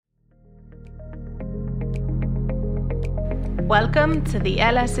Welcome to the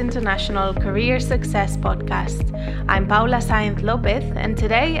LS International Career Success Podcast. I'm Paula Sainz Lopez, and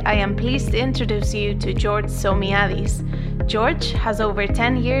today I am pleased to introduce you to George Somiadis. George has over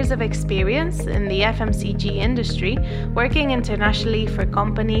 10 years of experience in the FMCG industry, working internationally for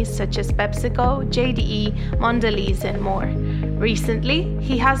companies such as PepsiCo, JDE, Mondelez, and more. Recently,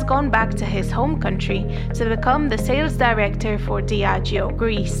 he has gone back to his home country to become the sales director for Diageo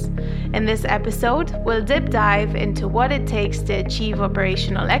Greece. In this episode, we'll deep dive into what it takes to achieve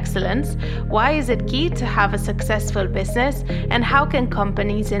operational excellence, why is it key to have a successful business, and how can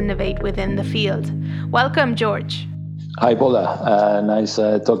companies innovate within the field. Welcome, George. Hi, Paula. Nice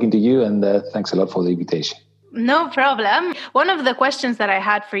talking to you, and thanks a lot for the invitation. No problem. One of the questions that I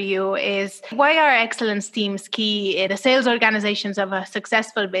had for you is, why are excellence teams key in the sales organizations of a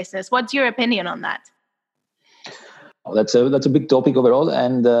successful business? What's your opinion on that? Well, that's a big topic overall,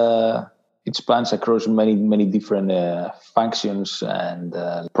 and it spans across many different functions and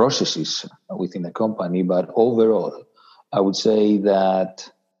processes within the company. But overall, I would say that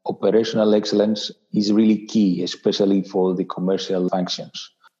operational excellence is really key, especially for the commercial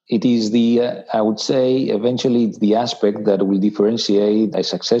functions. It is I would say, eventually it's the aspect that will differentiate a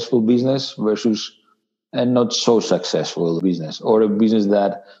successful business versus a not so successful business, or a business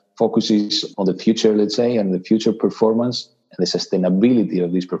that focuses on the future, let's say, and the future performance and the sustainability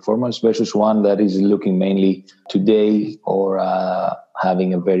of this performance versus one that is looking mainly today or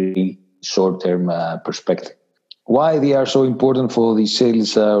having a very short-term perspective. Why they are so important for the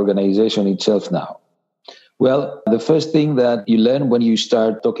sales organization itself now? Well, the first thing that you learn when you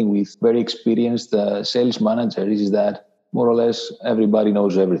start talking with very experienced sales managers is that more or less everybody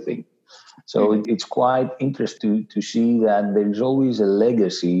knows everything. So it's quite interesting to see that there is always a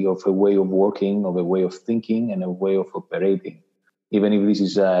legacy of a way of working, of a way of thinking, and a way of operating. Even if this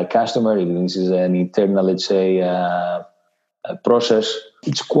is a customer, even if this is an internal, let's say, a process,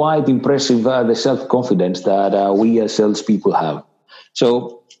 it's quite impressive, the self-confidence that we as salespeople have.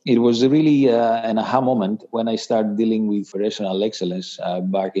 So it was really an aha moment when I started dealing with operational excellence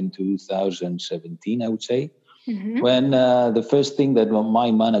back in 2017, I would say. Mm-hmm. When the first thing that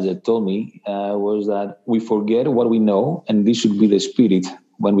my manager told me was that we forget what we know, and this should be the spirit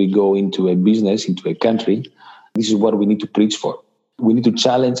when we go into a business, into a country. This is what we need to preach for. We need to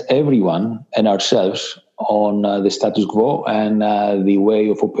challenge everyone and ourselves on the status quo and the way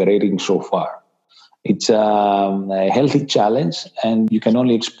of operating so far. It's a healthy challenge, and you can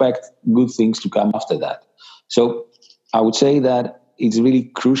only expect good things to come after that. So I would say that it's really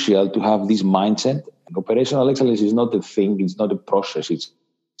crucial to have this mindset. Operational excellence is not a thing, it's not a process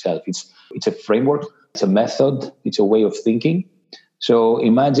itself. It's a framework, it's a method, it's a way of thinking. So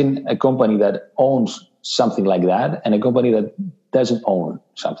imagine a company that owns something like that and a company that doesn't own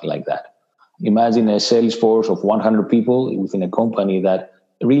something like that. Imagine a sales force of 100 people within a company that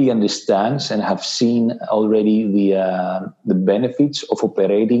really understands and have seen already the benefits of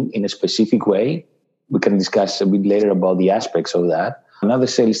operating in a specific way. We can discuss a bit later about the aspects of that. Another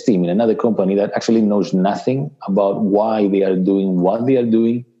sales team in another company that actually knows nothing about why they are doing what they are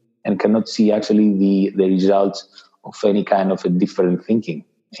doing and cannot see actually the results of any kind of a different thinking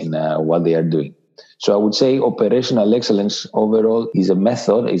in what they are doing. So I would say operational excellence overall is a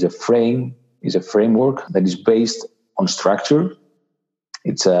method, is a framework that is based on structure.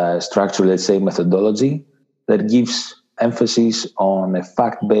 It's a structure, let's say, methodology that gives emphasis on a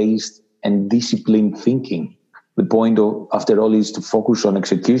fact-based and disciplined thinking. The point, after all, is to focus on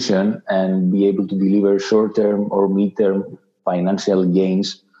execution and be able to deliver short-term or mid-term financial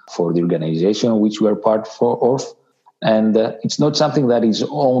gains for the organization which we are part of. And it's not something that is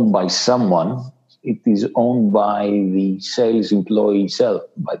owned by someone. It is owned by the sales employee itself,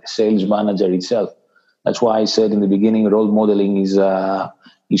 by the sales manager itself. That's why I said in the beginning, role modeling is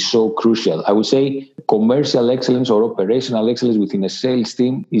so crucial. I would say commercial excellence or operational excellence within a sales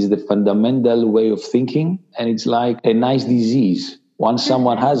team is the fundamental way of thinking, and it's like a nice disease. Once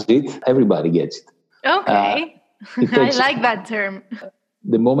someone has it, everybody gets it. Okay. I like that term.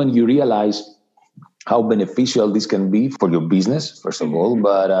 The moment you realize how beneficial this can be for your business, first of all,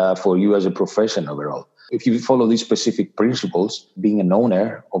 but for you as a profession overall. If you follow these specific principles, being an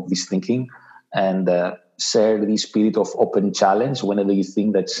owner of this thinking, and share the spirit of open challenge whenever you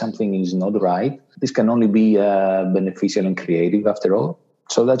think that something is not right. This can only be beneficial and creative after all.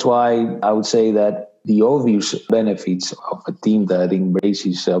 So that's why I would say that the obvious benefits of a team that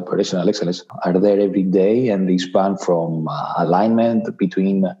embraces operational excellence are there every day, and they span from alignment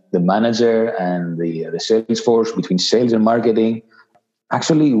between the manager and the sales force, between sales and marketing.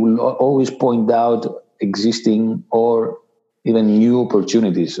 Actually, we'll always point out existing or even new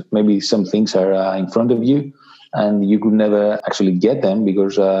opportunities. Maybe some things are in front of you and you could never actually get them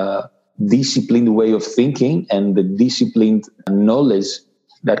because disciplined way of thinking and the disciplined knowledge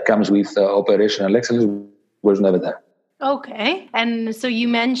that comes with operational excellence was never there. Okay. And so you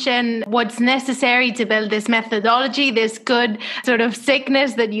mentioned what's necessary to build this methodology, this good sort of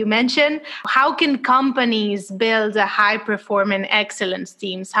sickness that you mentioned. How can companies build a high-performing excellence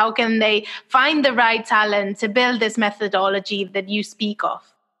teams? How can they find the right talent to build this methodology that you speak of?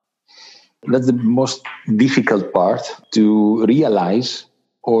 That's the most difficult part, to realize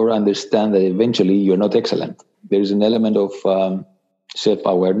or understand that eventually you're not excellent. There's an element of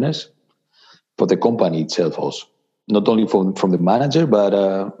self-awareness for the company itself also. Not only from the manager, but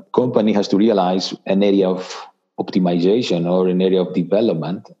company has to realize an area of optimization or an area of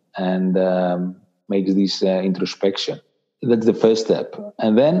development and makes this introspection. That's the first step.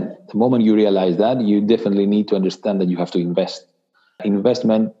 And then the moment you realize that, you definitely need to understand that you have to invest.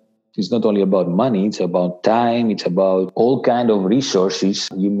 Investment is not only about money, it's about time, it's about all kind of resources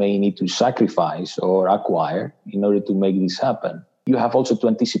you may need to sacrifice or acquire in order to make this happen. You have also to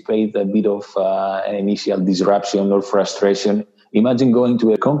anticipate a bit of an initial disruption or frustration. Imagine going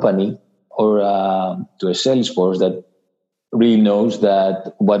to a company or to a sales force that really knows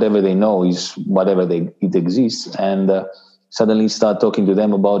that whatever they know is whatever it exists, and suddenly start talking to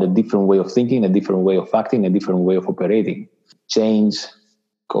them about a different way of thinking, a different way of acting, a different way of operating. Change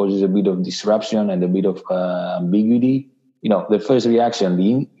causes a bit of disruption and a bit of ambiguity. The first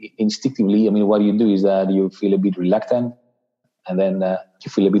reaction, instinctively, what you do is that you feel a bit reluctant, and then you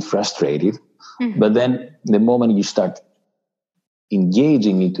feel a bit frustrated. Mm-hmm. But then the moment you start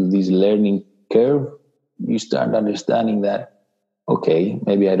engaging into this learning curve, you start understanding that, okay,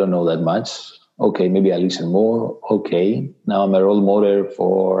 maybe I don't know that much. Okay, maybe I listen more. Okay, now I'm a role model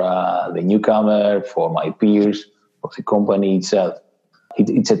for the newcomer, for my peers, for the company itself.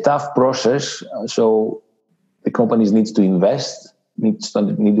 It's a tough process. So the companies need to invest, need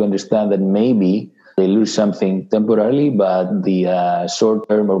to understand that maybe they lose something temporarily, but the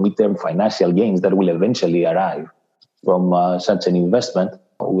short-term or mid-term financial gains that will eventually arrive from such an investment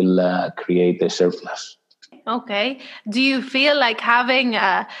will create a surplus. Okay. Do you feel like having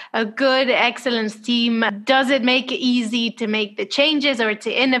a good excellence team, does it make it easy to make the changes or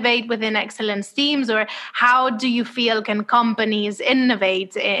to innovate within excellence teams? Or how do you feel can companies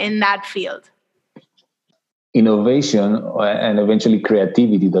innovate in that field? Innovation and eventually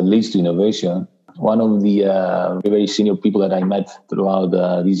creativity that leads to innovation. One of the very senior people that I met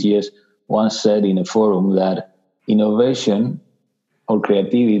throughout these years once said in a forum that innovation or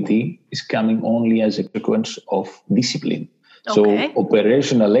creativity is coming only as a consequence of discipline. Okay. So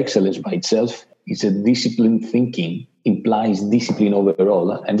operational excellence by itself is a disciplined thinking, implies discipline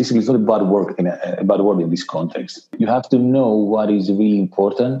overall. And discipline is not a bad word in this context. You have to know what is really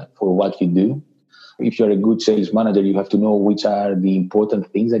important for what you do. If you're a good sales manager, you have to know which are the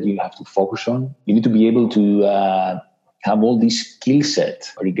important things that you have to focus on. You need to be able to have all this skill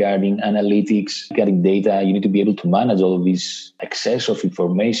set regarding analytics, regarding data. You need to be able to manage all of this excess of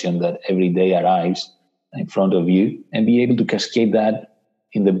information that every day arrives in front of you and be able to cascade that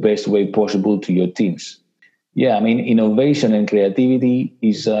in the best way possible to your teams. Yeah, innovation and creativity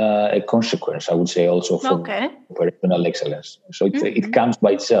is a consequence, I would say, also from operational excellence. So it comes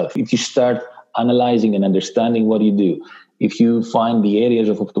by itself. If you start analyzing and understanding what you do, if you find the areas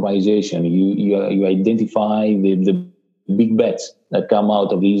of optimization, you identify the big bets that come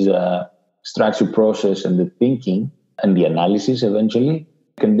out of these structured process and the thinking and the analysis eventually, you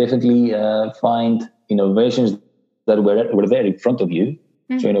can definitely find innovations that were there in front of you.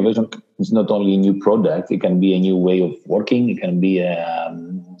 Mm-hmm. So innovation is not only a new product, it can be a new way of working, it can be a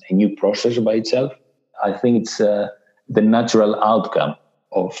new process by itself. I think it's the natural outcome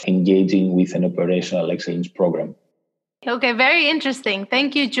of engaging with an operational excellence program. Okay, very interesting.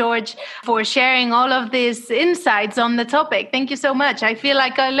 Thank you, George, for sharing all of these insights on the topic. Thank you so much. I feel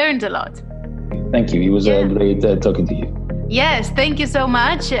like I learned a lot. Thank you. It was great talking to you. Yes, thank you so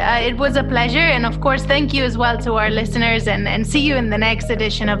much. It was a pleasure. And of course, thank you as well to our listeners, and see you in the next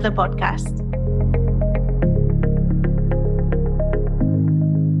edition of the podcast.